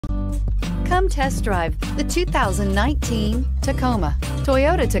Come test drive the 2019 Tacoma.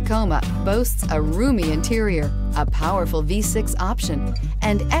 Toyota Tacoma boasts a roomy interior, a powerful V6 option,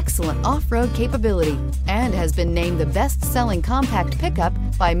 and excellent off-road capability, and has been named the best-selling compact pickup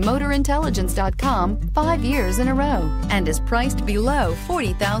by MotorIntelligence.com 5 years in a row, and is priced below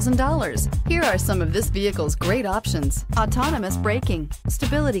 $40,000. Here are some of this vehicle's great options: autonomous braking,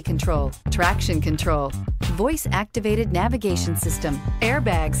 stability control, traction control, voice-activated navigation system,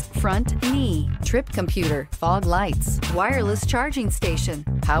 airbags, front knee, trip computer, fog lights, wireless charging station,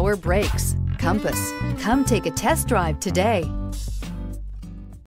 power brakes, compass. Come take a test drive today.